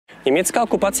Niemiecka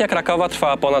okupacja Krakowa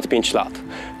trwała ponad 5 lat.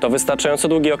 To wystarczająco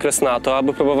długi okres na to,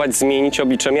 aby próbować zmienić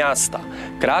oblicze miasta.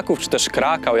 Kraków, czy też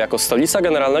Krakał, jako stolica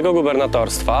Generalnego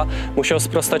Gubernatorstwa, musiał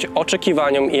sprostać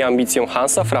oczekiwaniom i ambicjom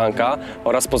Hansa Franka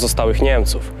oraz pozostałych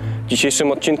Niemców. W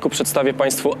dzisiejszym odcinku przedstawię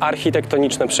Państwu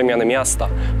architektoniczne przemiany miasta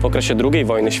w okresie II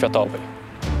wojny światowej.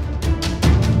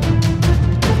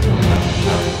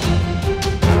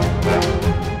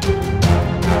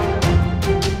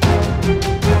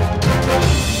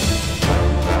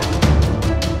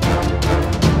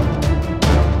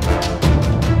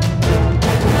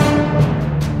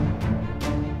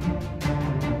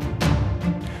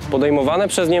 Podejmowane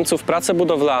przez Niemców prace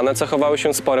budowlane cechowały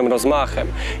się sporym rozmachem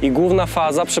i główna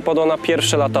faza przypadła na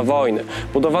pierwsze lata wojny.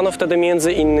 Budowano wtedy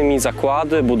m.in.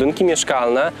 zakłady, budynki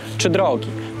mieszkalne czy drogi.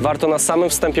 Warto na samym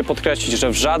wstępie podkreślić, że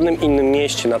w żadnym innym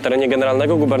mieście na terenie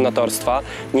Generalnego Gubernatorstwa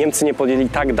Niemcy nie podjęli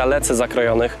tak dalece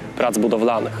zakrojonych prac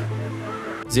budowlanych.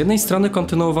 Z jednej strony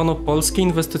kontynuowano polskie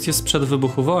inwestycje sprzed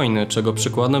wybuchu wojny, czego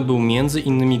przykładem był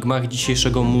m.in. gmach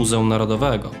dzisiejszego Muzeum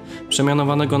Narodowego,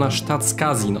 przemianowanego na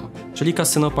Staatscasino, czyli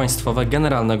kasyno państwowe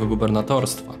Generalnego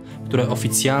Gubernatorstwa, które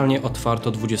oficjalnie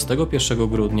otwarto 21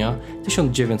 grudnia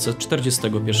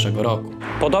 1941 roku.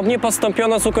 Podobnie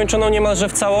postąpiono z ukończoną niemalże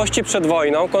w całości przed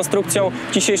wojną konstrukcją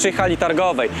dzisiejszej hali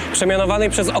targowej, przemianowanej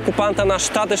przez okupanta na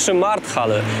Städtische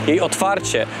Markthalle. Jej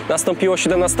otwarcie nastąpiło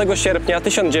 17 sierpnia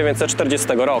 1940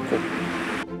 roku.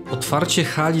 Otwarcie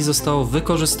hali zostało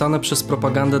wykorzystane przez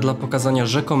propagandę dla pokazania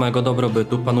rzekomego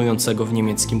dobrobytu panującego w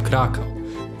niemieckim Krakau.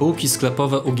 Półki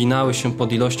sklepowe uginały się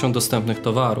pod ilością dostępnych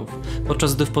towarów,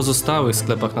 podczas gdy w pozostałych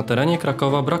sklepach na terenie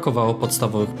Krakowa brakowało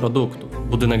podstawowych produktów.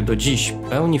 Budynek do dziś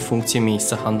pełni funkcję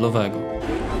miejsca handlowego.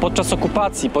 Podczas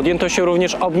okupacji podjęto się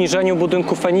również obniżeniu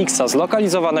budynku Feniksa,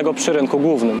 zlokalizowanego przy rynku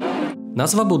głównym.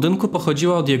 Nazwa budynku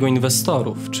pochodziła od jego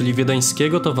inwestorów, czyli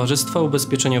wiedeńskiego Towarzystwa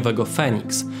Ubezpieczeniowego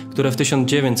Feniks, które w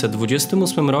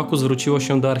 1928 roku zwróciło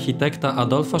się do architekta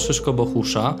Adolfa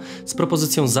Szyszko-Bohusza z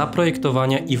propozycją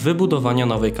zaprojektowania i wybudowania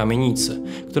nowej kamienicy,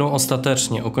 którą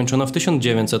ostatecznie ukończono w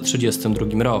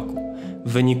 1932 roku.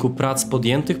 W wyniku prac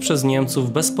podjętych przez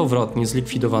Niemców bezpowrotnie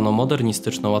zlikwidowano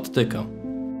modernistyczną attykę.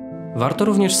 Warto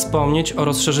również wspomnieć o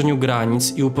rozszerzeniu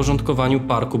granic i uporządkowaniu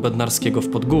Parku Bednarskiego w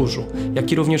Podgórzu,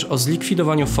 jak i również o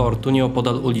zlikwidowaniu fortu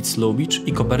nieopodal ulic Lubicz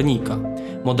i Kopernika.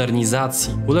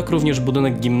 Modernizacji uległ również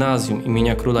budynek gimnazjum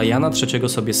imienia króla Jana III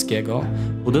Sobieskiego,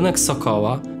 budynek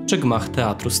Sokoła czy gmach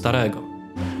Teatru Starego.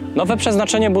 Nowe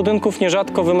przeznaczenie budynków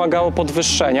nierzadko wymagało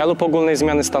podwyższenia lub ogólnej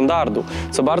zmiany standardu,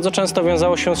 co bardzo często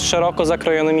wiązało się z szeroko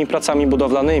zakrojonymi pracami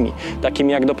budowlanymi,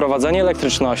 takimi jak doprowadzenie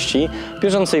elektryczności,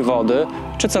 bieżącej wody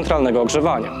czy centralnego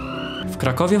ogrzewania. W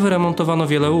Krakowie wyremontowano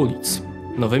wiele ulic.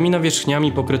 Nowymi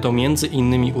nawierzchniami pokryto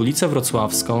m.in. ulicę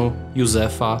Wrocławską,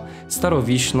 Józefa,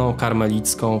 Starowiśną,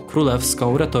 Karmelicką,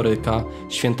 Królewską, Retoryka,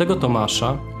 Świętego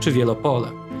Tomasza czy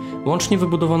Wielopole. Łącznie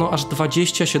wybudowano aż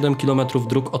 27 km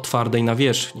dróg o twardej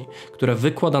nawierzchni, które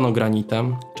wykładano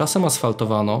granitem, czasem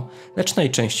asfaltowano, lecz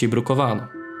najczęściej brukowano.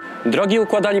 Drogi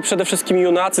układali przede wszystkim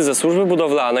junacy ze służby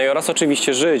budowlanej oraz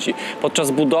oczywiście Żydzi.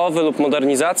 Podczas budowy lub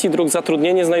modernizacji dróg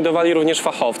zatrudnienie znajdowali również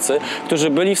fachowcy, którzy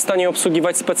byli w stanie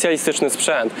obsługiwać specjalistyczny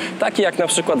sprzęt, taki jak na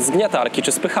przykład zgniatarki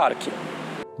czy spycharki.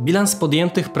 Bilans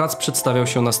podjętych prac przedstawiał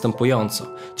się następująco.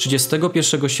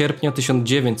 31 sierpnia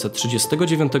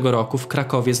 1939 roku w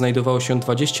Krakowie znajdowało się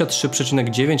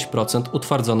 23,9%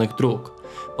 utwardzonych dróg,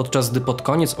 podczas gdy pod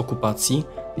koniec okupacji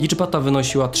liczba ta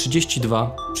wynosiła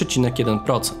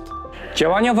 32,1%.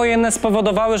 Działania wojenne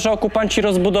spowodowały, że okupanci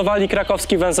rozbudowali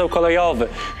krakowski węzeł kolejowy.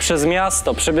 Przez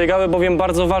miasto przebiegały bowiem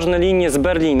bardzo ważne linie z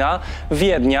Berlina,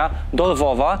 Wiednia do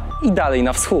Lwowa i dalej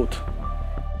na wschód.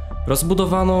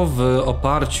 Rozbudowano w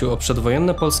oparciu o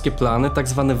przedwojenne polskie plany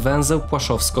tzw. węzeł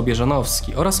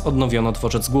płaszowsko-bieżanowski oraz odnowiono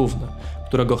dworzec główny,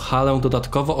 którego halę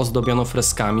dodatkowo ozdobiono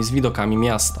freskami z widokami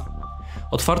miasta.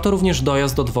 Otwarto również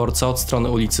dojazd do dworca od strony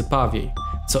ulicy Pawiej.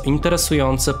 Co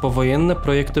interesujące, powojenne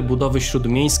projekty budowy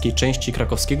śródmiejskiej części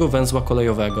krakowskiego węzła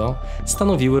kolejowego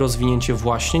stanowiły rozwinięcie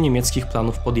właśnie niemieckich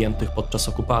planów podjętych podczas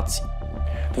okupacji.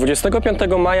 25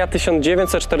 maja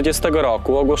 1940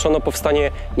 roku ogłoszono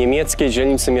powstanie niemieckiej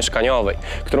dzielnicy mieszkaniowej,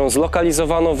 którą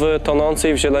zlokalizowano w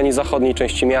tonącej w zieleni zachodniej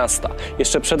części miasta.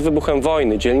 Jeszcze przed wybuchem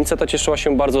wojny dzielnica ta cieszyła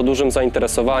się bardzo dużym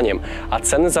zainteresowaniem, a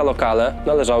ceny za lokale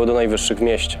należały do najwyższych w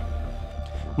mieście.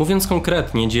 Mówiąc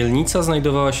konkretnie, dzielnica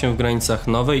znajdowała się w granicach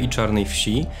Nowej i Czarnej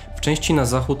Wsi, w części na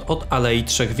zachód od Alei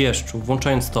Trzech Wieszczów,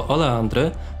 włączając to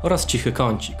Oleandry oraz Cichy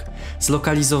Kącik.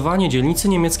 Zlokalizowanie dzielnicy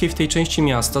niemieckiej w tej części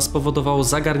miasta spowodowało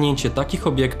zagarnięcie takich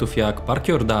obiektów jak Park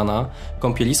Jordana,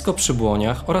 kąpielisko przy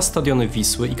Błoniach oraz stadiony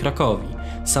Wisły i Krakowi.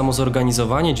 Samo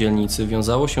zorganizowanie dzielnicy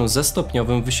wiązało się ze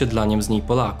stopniowym wysiedlaniem z niej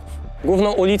Polaków.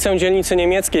 Główną ulicę dzielnicy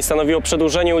niemieckiej stanowiło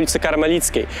przedłużenie ulicy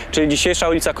Karmelickiej, czyli dzisiejsza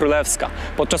ulica Królewska.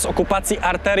 Podczas okupacji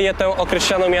arterię tę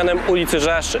określano mianem ulicy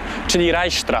Rzeszy, czyli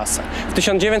Reichsstraße. W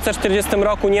 1940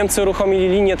 roku Niemcy uruchomili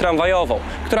linię tramwajową,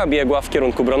 która biegła w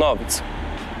kierunku Bronowic.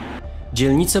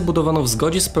 Dzielnicę budowano w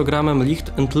zgodzie z programem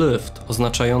Licht und Luft,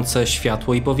 oznaczające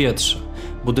światło i powietrze.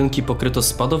 Budynki pokryto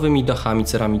spadowymi dachami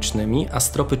ceramicznymi, a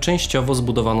stropy częściowo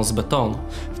zbudowano z betonu,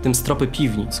 w tym stropy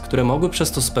piwnic, które mogły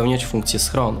przez to spełniać funkcję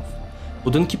schronów.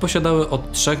 Budynki posiadały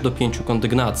od 3 do 5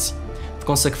 kondygnacji. W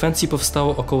konsekwencji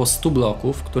powstało około 100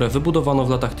 bloków, które wybudowano w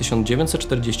latach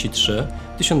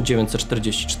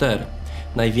 1943-1944.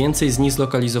 Najwięcej z nich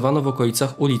zlokalizowano w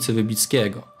okolicach ulicy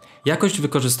Wybickiego. Jakość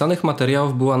wykorzystanych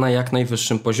materiałów była na jak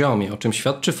najwyższym poziomie, o czym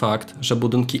świadczy fakt, że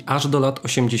budynki aż do lat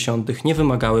 80. nie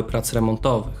wymagały prac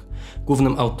remontowych.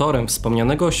 Głównym autorem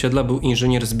wspomnianego osiedla był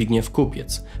inżynier Zbigniew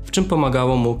Kupiec, w czym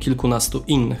pomagało mu kilkunastu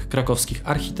innych krakowskich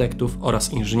architektów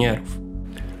oraz inżynierów.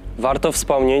 Warto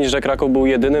wspomnieć, że Kraków był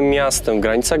jedynym miastem w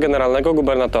granicach Generalnego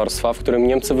Gubernatorstwa, w którym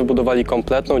Niemcy wybudowali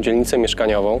kompletną dzielnicę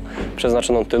mieszkaniową,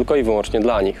 przeznaczoną tylko i wyłącznie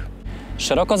dla nich.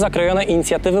 Szeroko zakrojone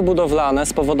inicjatywy budowlane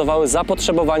spowodowały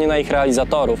zapotrzebowanie na ich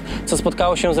realizatorów, co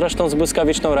spotkało się zresztą z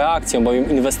błyskawiczną reakcją,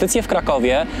 bowiem inwestycje w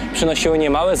Krakowie przynosiły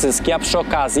niemałe zyski, a przy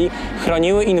okazji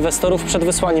chroniły inwestorów przed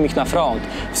wysłaniem ich na front,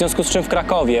 w związku z czym w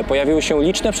Krakowie pojawiły się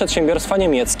liczne przedsiębiorstwa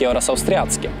niemieckie oraz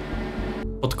austriackie.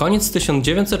 Pod koniec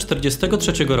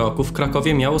 1943 roku w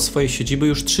Krakowie miało swoje siedziby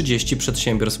już 30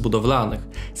 przedsiębiorstw budowlanych,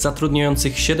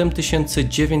 zatrudniających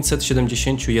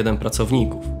 7971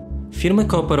 pracowników. Firmy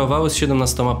kooperowały z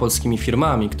 17 polskimi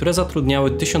firmami, które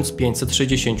zatrudniały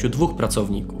 1562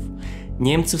 pracowników.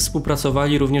 Niemcy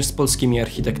współpracowali również z polskimi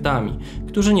architektami,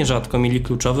 którzy nierzadko mieli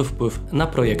kluczowy wpływ na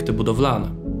projekty budowlane.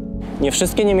 Nie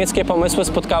wszystkie niemieckie pomysły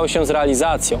spotkały się z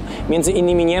realizacją. Między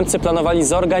innymi Niemcy planowali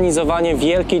zorganizowanie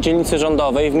wielkiej dzielnicy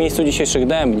rządowej w miejscu dzisiejszych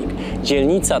Dębnik.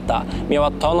 Dzielnica ta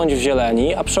miała tonąć w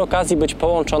zieleni, a przy okazji być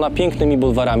połączona pięknymi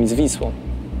bulwarami z Wisłą.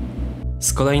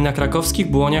 Z kolei na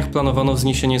krakowskich Błoniach planowano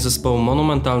wzniesienie zespołu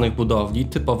monumentalnych budowli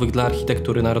typowych dla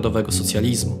architektury narodowego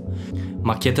socjalizmu.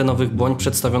 Makietę nowych Błoń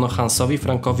przedstawiono Hansowi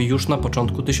Frankowi już na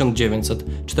początku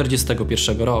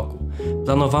 1941 roku.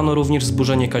 Planowano również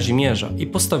zburzenie Kazimierza i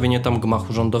postawienie tam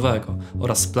gmachu rządowego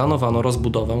oraz planowano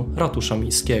rozbudowę ratusza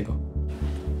miejskiego.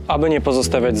 Aby nie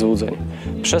pozostawiać złudzeń.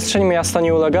 Przestrzeń miasta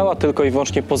nie ulegała tylko i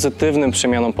wyłącznie pozytywnym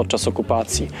przemianom podczas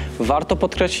okupacji. Warto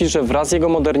podkreślić, że wraz z jego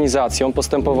modernizacją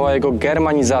postępowała jego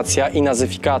germanizacja i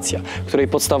nazyfikacja, której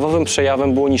podstawowym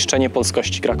przejawem było niszczenie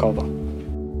polskości Krakowa.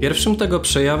 Pierwszym tego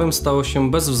przejawem stało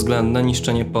się bezwzględne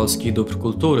niszczenie polskich dóbr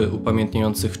kultury,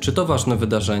 upamiętniających czy to ważne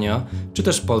wydarzenia, czy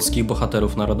też polskich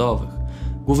bohaterów narodowych.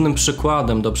 Głównym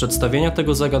przykładem do przedstawienia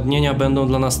tego zagadnienia będą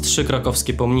dla nas 3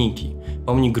 krakowskie pomniki: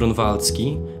 pomnik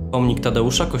grunwaldzki, pomnik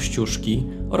Tadeusza Kościuszki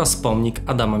oraz pomnik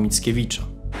Adama Mickiewicza.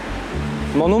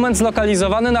 Monument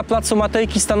zlokalizowany na placu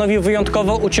Matejki stanowił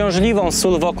wyjątkowo uciążliwą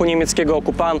sól wokół niemieckiego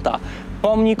okupanta.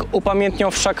 Pomnik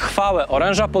upamiętniał wszak chwałę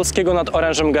oręża polskiego nad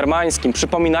orężem germańskim,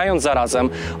 przypominając zarazem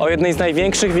o jednej z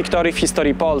największych wiktorii w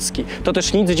historii Polski. To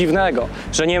też nic dziwnego,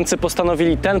 że Niemcy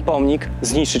postanowili ten pomnik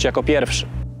zniszczyć jako pierwszy.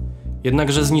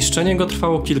 Jednakże zniszczenie go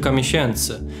trwało kilka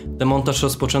miesięcy. Demontaż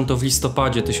rozpoczęto w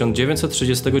listopadzie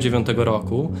 1939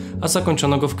 roku, a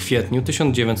zakończono go w kwietniu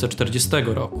 1940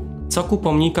 roku. Cokół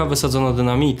pomnika wysadzono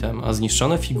dynamitem, a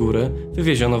zniszczone figury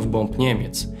wywieziono w głąb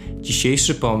Niemiec.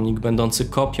 Dzisiejszy pomnik, będący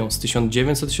kopią z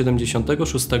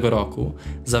 1976 roku,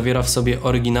 zawiera w sobie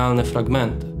oryginalne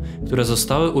fragmenty, które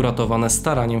zostały uratowane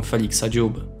staraniem Feliksa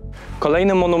Dziuby.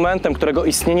 Kolejnym monumentem, którego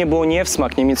istnienie było nie w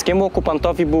smak niemieckiemu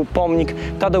okupantowi, był pomnik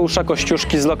Tadeusza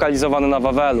Kościuszki zlokalizowany na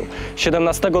Wawelu.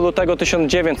 17 lutego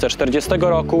 1940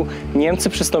 roku Niemcy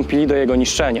przystąpili do jego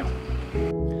niszczenia.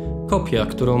 Kopia,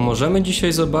 którą możemy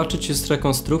dzisiaj zobaczyć, jest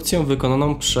rekonstrukcją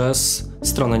wykonaną przez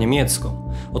stronę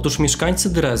niemiecką. Otóż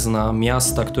mieszkańcy Drezna,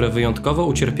 miasta, które wyjątkowo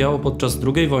ucierpiało podczas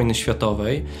II wojny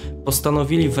światowej,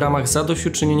 postanowili w ramach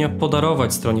zadośćuczynienia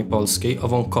podarować stronie polskiej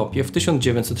ową kopię w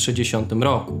 1960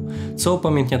 roku, co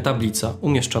upamiętnia tablica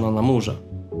umieszczona na murze.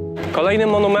 Kolejnym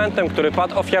monumentem, który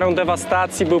padł ofiarą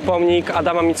dewastacji, był pomnik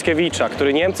Adama Mickiewicza,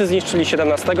 który Niemcy zniszczyli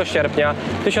 17 sierpnia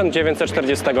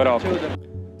 1940 roku.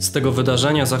 Z tego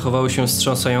wydarzenia zachowały się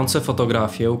wstrząsające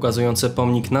fotografie ukazujące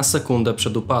pomnik na sekundę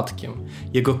przed upadkiem.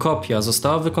 Jego kopia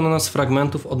została wykonana z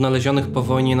fragmentów odnalezionych po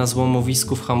wojnie na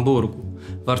złomowisku w Hamburgu.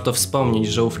 Warto wspomnieć,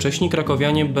 że ówcześni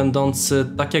krakowianie, będący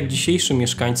tak jak dzisiejsi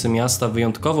mieszkańcy miasta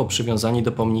wyjątkowo przywiązani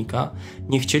do pomnika,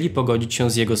 nie chcieli pogodzić się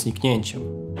z jego zniknięciem.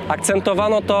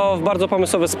 Akcentowano to w bardzo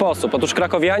pomysłowy sposób. Otóż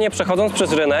krakowianie, przechodząc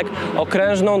przez rynek,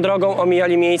 okrężną drogą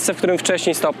omijali miejsce, w którym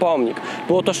wcześniej stał pomnik.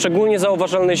 Było to szczególnie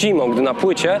zauważalne zimą, gdy na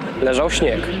płycie leżał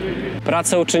śnieg.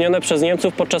 Prace uczynione przez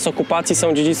Niemców podczas okupacji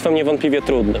są dziedzictwem niewątpliwie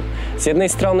trudnym. Z jednej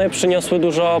strony przyniosły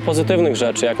dużo pozytywnych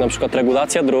rzeczy, jak na przykład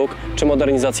regulacja dróg czy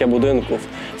modernizacja budynków.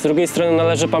 Z drugiej strony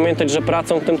należy pamiętać, że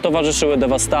pracom tym towarzyszyły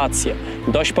dewastacje.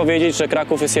 Dość powiedzieć, że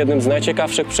Kraków jest jednym z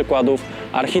najciekawszych przykładów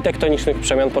architektonicznych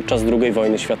przemian podczas II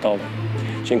wojny światowej.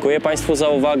 Dziękuję Państwu za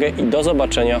uwagę i do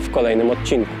zobaczenia w kolejnym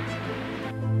odcinku.